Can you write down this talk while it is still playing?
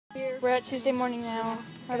We're at Tuesday morning now.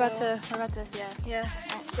 We're about to, yeah.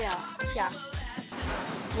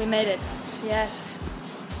 We made it. Yes.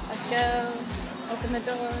 Let's go. Open the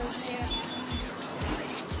doors. Yeah.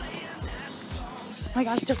 Oh my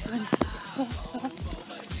gosh, it's open.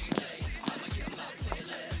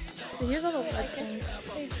 So here's all the Webkinz.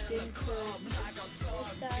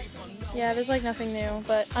 Yeah, there's like nothing new,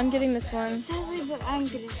 but I'm getting this one.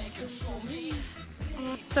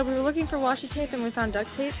 So we were looking for washi tape and we found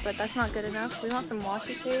duct tape, but that's not good enough. We want some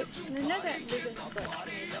washi tape.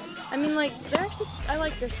 I mean, like, they're actually, I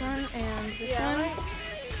like this one and this one.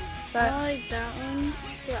 But I like that one.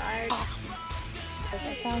 So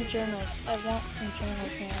I found journals. I want some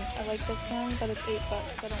journals, man. I like this one, but it's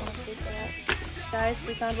 $8. I don't want to pay for that. Guys,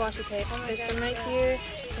 we found washi tape. There's some right here,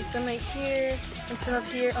 and some right here, and some up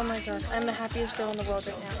here. Oh my gosh, I'm the happiest girl in the world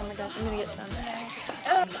right now. Oh my gosh, I'm gonna get some.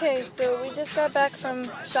 Okay, so we just got back from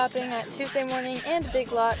shopping at Tuesday morning and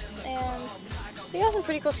Big Lots, and we got some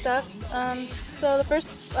pretty cool stuff. So the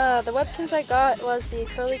first, the Webkinz I got was the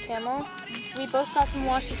curly camel. We both got some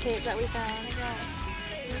washi tape that we found.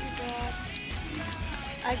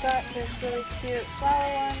 I got this really cute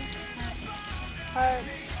flower one,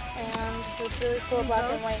 hearts, and this really cool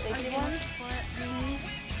black and white lacy one.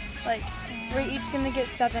 Like, we're each gonna get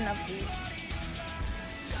 7 of these.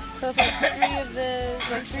 So it's like 3 of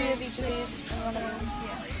this, like 3 of each of these, and 1 of them.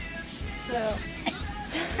 So,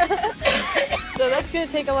 so that's gonna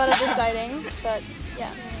take a lot of deciding, but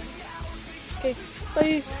yeah. Okay,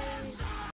 bye.